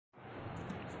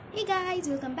Hey guys,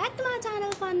 welcome back to my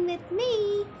channel Fun with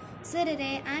me. So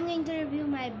today I'm going to review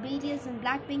my BTS and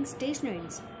BLACKPINK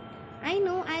stationaries. I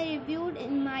know I reviewed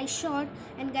in my short,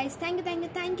 and guys,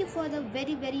 thank you for the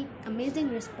very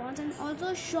amazing response. And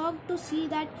also shocked to see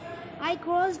that I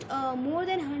crossed more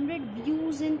than 100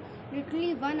 views in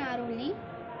literally 1 hour only.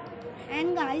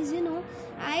 And guys,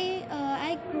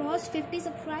 I crossed 50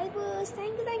 subscribers.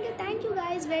 Thank you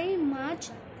guys very much.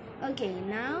 Okay,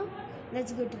 now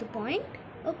let's go to the point.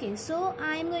 Okay, so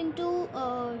I'm going to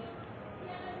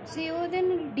see you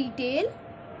in detail.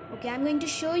 Okay, I'm going to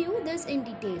show you this in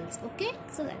details. Okay,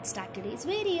 so let's start today's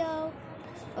video.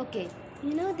 Okay,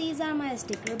 these are my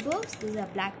sticker books. This is a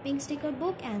BLACKPINK sticker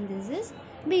book and this is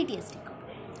BTS sticker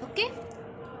book. Okay,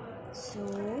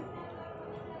 so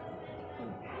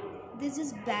this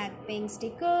is BLACKPINK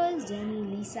stickers, Jennie,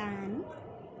 Lisa and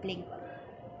Blink.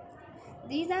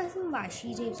 These are some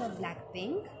washi tapes of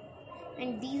BLACKPINK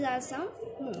and these are some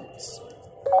notes.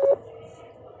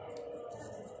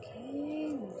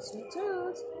 Okay,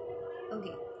 notes.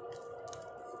 Okay,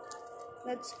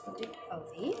 let's put it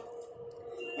away.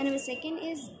 And the second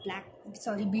is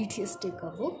BTS sticker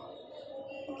book.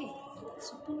 Okay,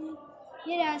 let's open it.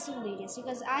 Here are some BTS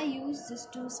stickers. I use these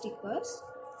two stickers.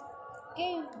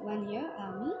 Okay, one here,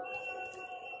 ARMY,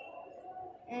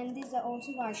 and these are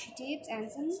also washi tapes and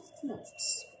some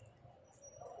notes.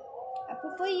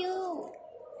 For you,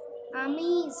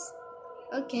 ARMYs.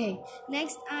 Okay,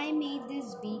 next I made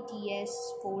this BTS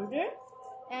folder,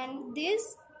 and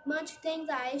this much things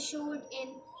I showed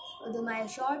in my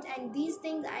shorts, and these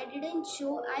things I didn't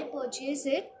show. I purchased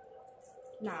it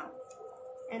now,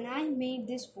 and I made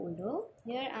this folder.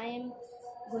 Here I am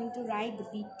going to write the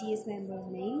BTS member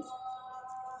names.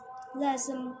 There are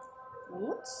some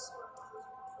notes: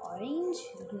 green,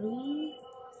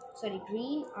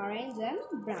 orange,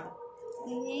 and brown.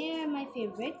 And here are my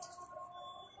favorite: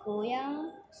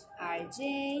 Koya,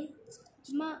 RJ,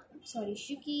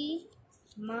 Shuki,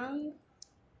 Mang,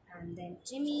 and then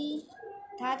Jimmy,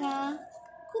 Tata,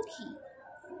 Cookie.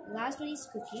 Last one is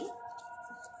Cookie.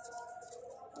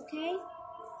 Okay,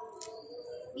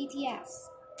 BTS.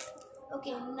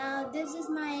 Okay, now this is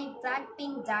my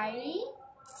BLACKPINK diary.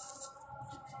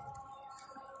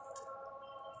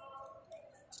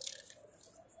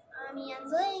 ARMY and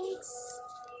links.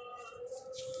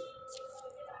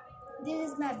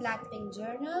 This is my BLACKPINK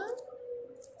journal.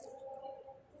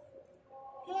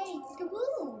 Hey,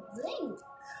 kaboo, blink.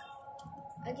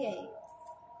 Okay,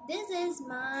 this is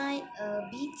my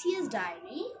BTS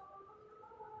diary.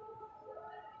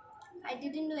 I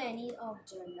didn't do any of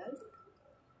journal.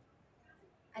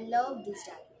 I love this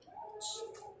diary much.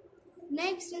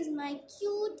 Next is my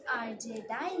cute RJ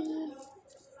diary.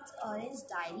 It's orange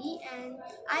diary, and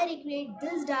I recreate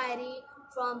this diary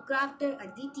from crafter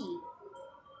Aditi.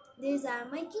 These are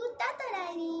my cute Tata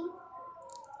diary.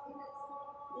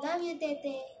 Love you,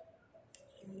 Tete.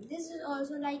 This is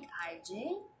also like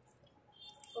RJ.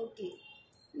 Okay.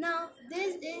 Now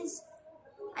this is,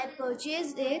 I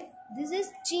purchased it. This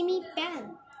is Jimmy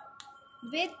pen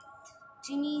with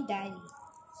Jimmy diary.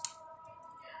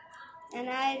 And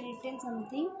I written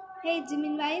something. Hey Jimmy,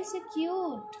 why are you so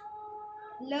cute?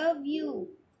 Love you.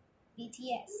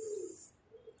 BTS.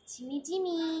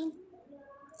 Jimmy.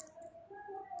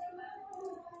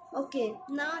 Okay,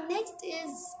 now next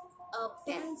is a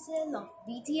pencil of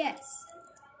BTS.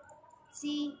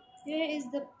 See, here is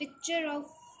the picture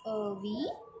of V,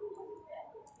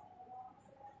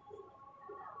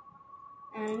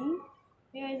 and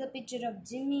here is a picture of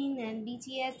Jimin and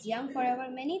BTS, Young Forever.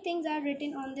 Many things are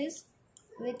written on this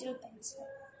little pencil.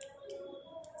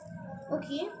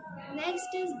 Okay, next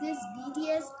is this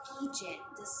BTS keychain.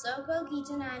 This circle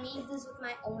keychain, I made this with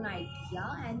my own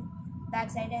idea, and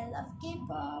backside I love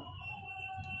K-pop.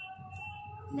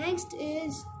 Next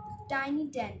is Tiny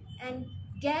 10, and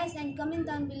guess and comment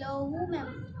down below who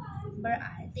member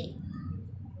are they.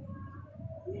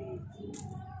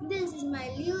 This is my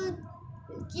cute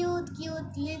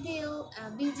little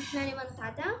BT21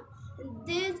 Tata. And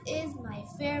this is my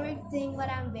favorite thing, what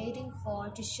I'm waiting for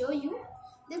to show you.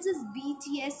 This is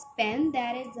BTS pen.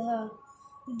 That is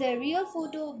the real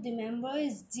photo of the member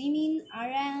is Jimin,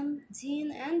 RM,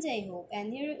 Jin, and J-Hope.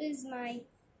 And here is my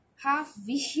half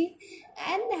V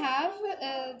and half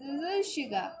this is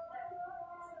Suga.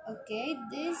 Okay,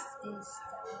 this is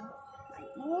my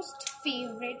most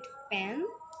favorite pen.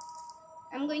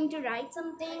 I'm going to write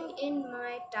something in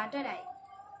my Tata diary.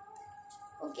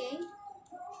 Okay,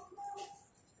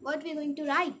 what we're going to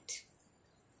write?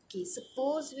 Okay,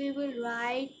 suppose we will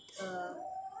write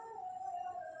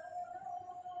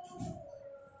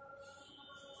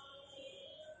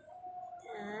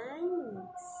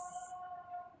thanks.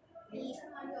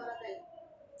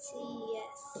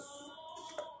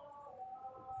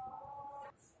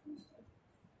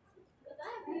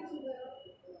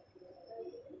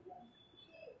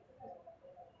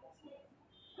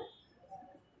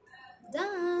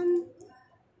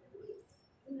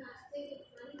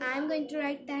 I'm going to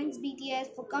write thanks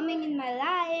BTS for coming in my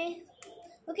life.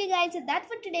 Okay guys, so that's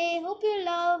for today. Hope you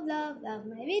love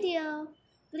my video.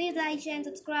 Please like, share and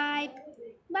subscribe.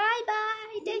 Bye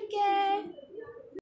bye. Take care.